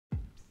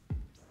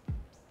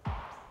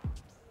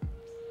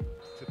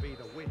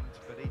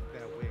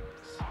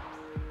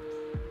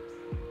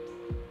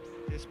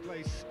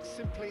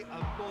simply a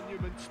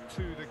monument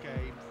to the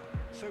game.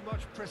 So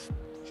much prestige.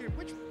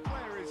 Which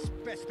player is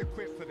best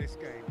equipped for this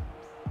game?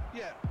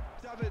 Yeah,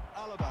 David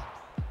Alaba.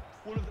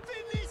 One of the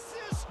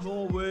Vinicius.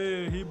 No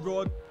way, he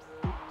brought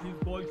his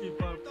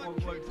goalkeeper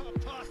forward.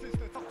 Passes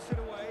the knocks it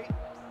away.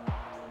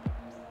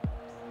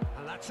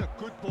 And that's a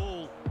good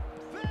ball.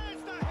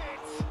 There's the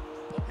hit.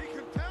 He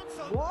can pounce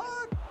on.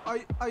 What?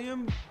 I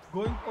am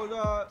going for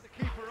the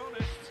Keeper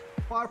honest.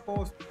 far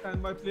post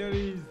and my player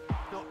is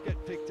Not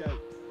get picked out.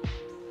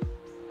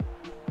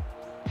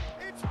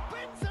 It's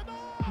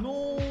Benzema.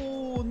 no.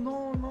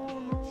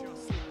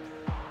 Just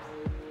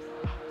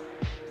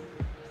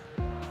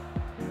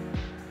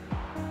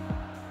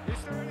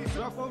is there any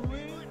sort Rafa of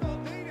win. might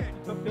not need it?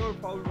 It's a pure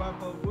foul.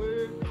 Rafa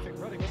win. I think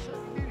running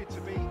certainly needed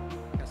to be.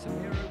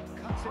 Casemiro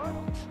cuts it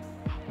out.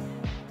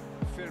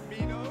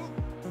 Firmino.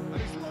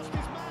 And he's lost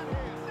his man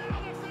here. Now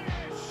the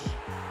finish.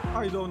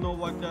 I don't know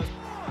what just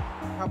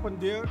happened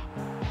there.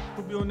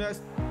 To be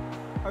honest,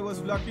 I was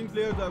blocking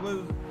players. I was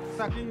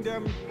sacking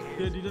them.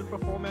 They didn't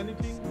perform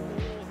anything.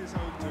 All his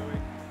own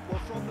doing. Well,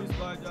 from this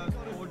guy just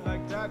scored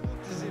like that.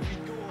 As if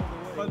he'd go all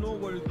the way. But no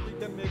worries, we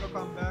can make a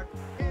comeback.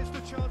 Here's the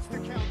chance to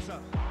counter.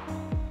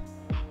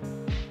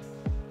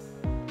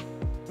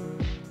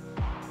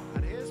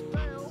 And here's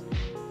Bale.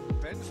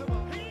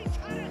 Benzema. He's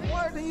had it.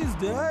 What is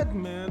that,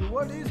 man?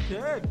 What is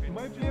that?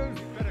 My players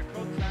Better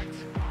contact.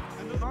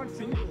 Another can't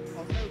finish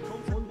of no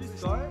confidence on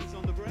this guy. is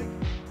on the break.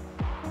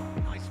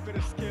 Nice bit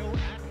of skill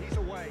and he's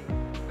away.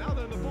 Now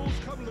then the ball's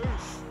come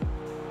loose.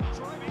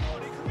 Driving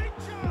on, he can make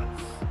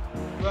chance.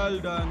 Well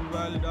done,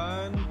 well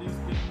done. This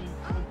game is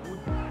so good.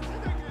 That's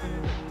it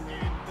again.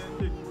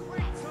 Fantastic.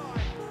 Great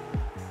time.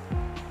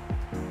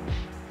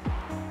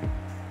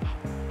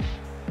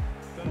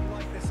 The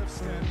lightness of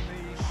step,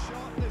 the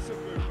sharpness of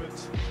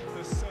movement,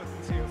 the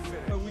certainty of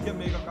finish. We can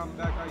make a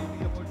comeback. I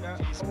think about that.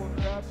 About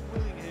that.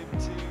 Willing him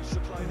to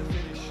supply the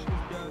finish.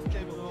 Just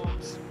Game of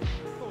arms.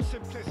 More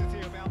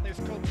simplicity about this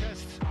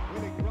contest.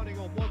 Willing running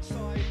on one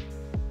side,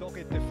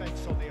 dogged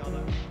defence on the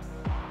other.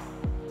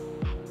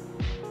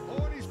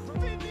 Oh, and he's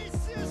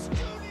Vinicius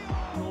Junior.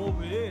 No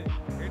way.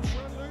 It's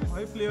run loose.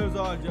 My players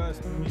are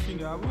just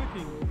missing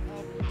everything.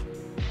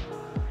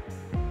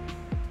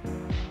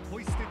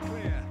 Hoisted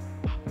clear.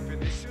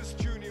 Vinicius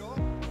Junior.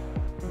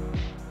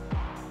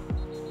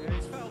 Yeah,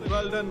 he's fouled it.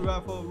 Well done,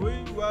 Rafa.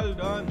 Well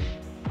done.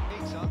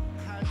 Ita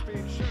has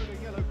been shown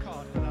a yellow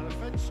card for that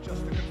offence,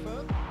 just to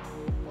confirm.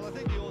 Well, I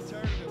think the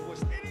alternative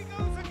was. In he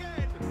goes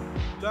again.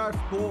 Let's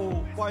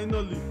go.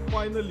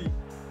 Finally.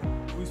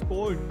 We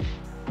scored.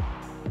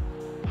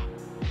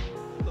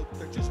 Look,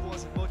 there just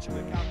wasn't much of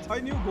a gap to I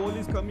knew goal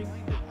is coming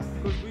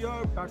because we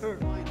are better.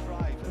 fine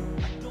drive.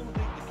 I don't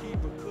think the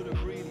keeper could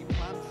have really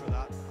planned for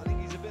that. I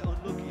think he's a bit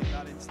unlucky in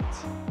that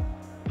instance.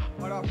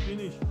 But a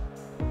finish.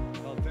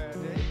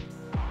 Valverde.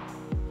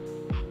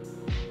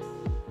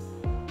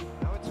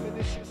 Now it's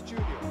Vinicius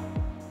Junior.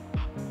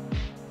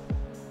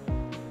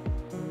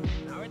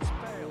 Now it's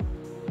Bale.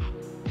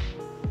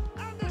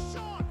 And the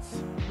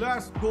shots!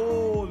 Let's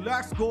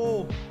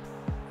go.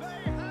 They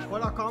have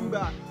What a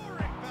comeback.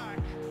 roaring back.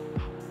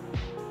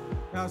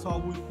 That's how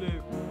we play.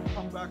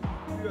 Comeback.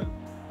 Real.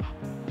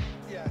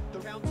 Yeah, the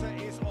counter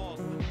is on.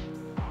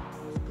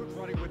 It's good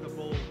running with the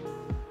ball.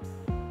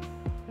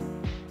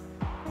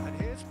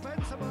 And here's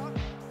Benzema.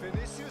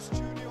 Vinicius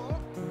Junior.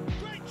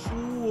 Great shot.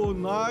 Ooh,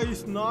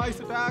 nice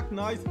attack.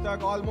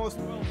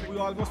 We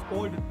almost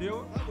scored it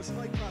there. That was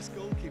high-class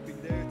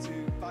goalkeeping there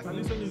to back up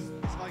Alisson is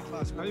his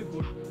high-class very work.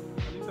 good.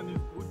 Alisson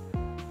is good.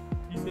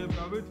 He saved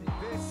everything.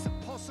 This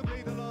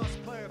possibly the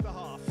last play of the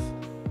half.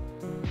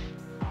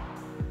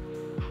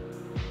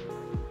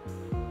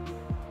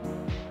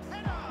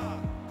 Header!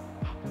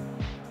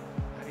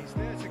 And he's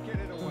there to get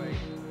it away.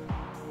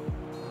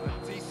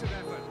 A decent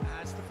effort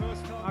as the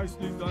first time.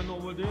 Nicely done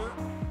over there.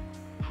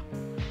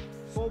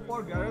 So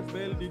far, Gareth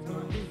Bale did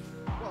nothing.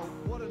 Well,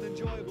 what an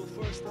enjoyable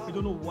first half. I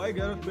don't know why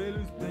Gareth Bale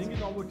is playing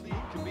in our team.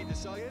 Can be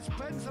decided. It's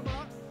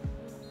Benzema.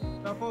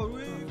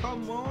 Referee,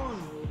 come on.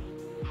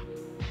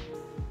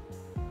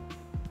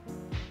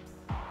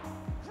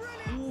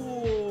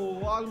 Brilliant.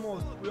 Ooh,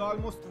 almost. We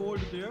almost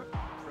scored there.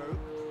 Through.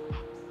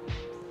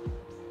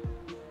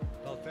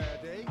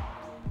 Valverde.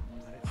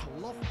 And it's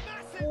lofty.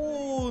 Massive.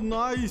 Oh,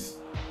 nice,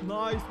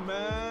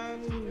 man.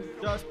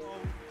 Just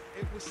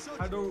It was such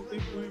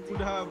if we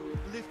would have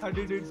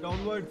headed it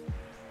downwards,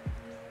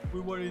 we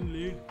were in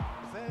lead.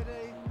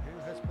 Valverde, who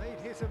has made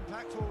his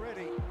impact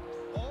already.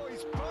 Oh,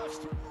 he's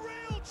burst.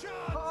 Real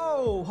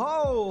chance.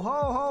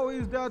 How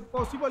is that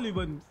possible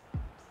even?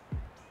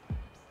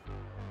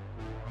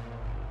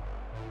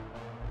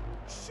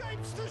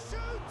 Shapes to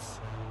shoot.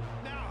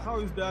 Now. How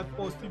is that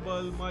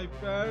possible, my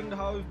friend?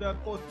 How is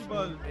that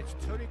possible? It's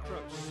Toni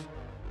Kroos.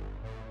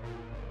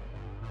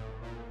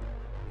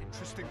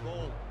 Interesting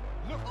ball.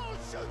 Look, oh,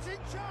 shooting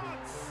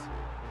chance!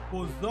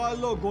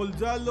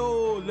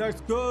 Gonzalo,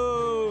 let's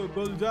go!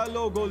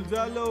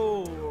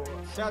 Gonzalo.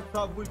 That's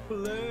how we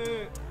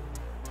play.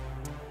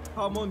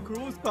 Come on,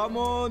 Kroos, come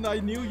on. I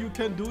knew you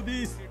can do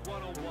this.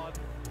 One-on-one.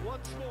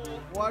 Once more,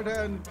 What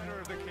an better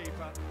of the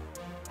keeper.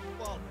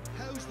 well,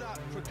 How's that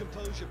for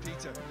composure,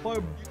 Peter?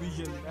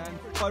 Vision, man,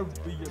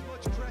 vision.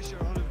 Much pressure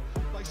on him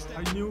by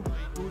stepping. I knew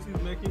Cruz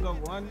is making a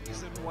one,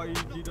 why he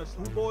did a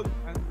 2 goal,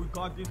 and we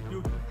got this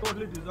dude.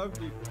 Totally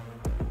deserved it.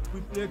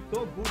 We played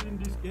so good in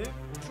this game.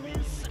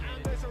 Loose,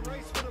 and there's a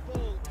race for the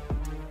ball.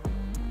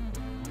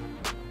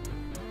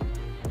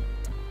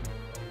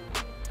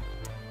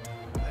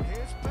 And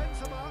here's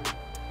Benzema.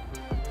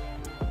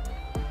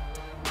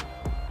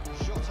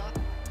 Shot at.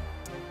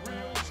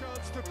 Real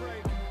chance to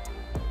break.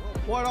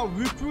 What a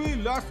victory!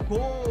 Let's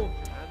go!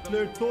 And the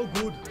Played so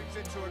good. brings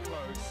it to a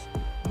close.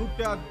 Look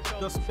at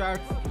the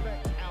stats.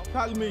 Perfect out.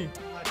 Tell me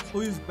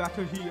who is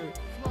better here.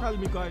 Tell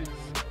me, guys.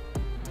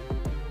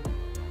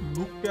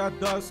 Look at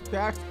the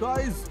stats,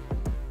 guys.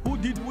 Who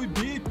did we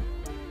beat?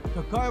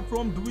 The guy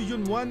from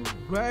Division 1,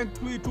 rank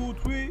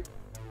 323.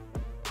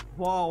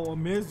 Wow,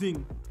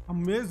 amazing.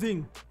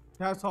 Amazing.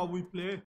 That's how we play.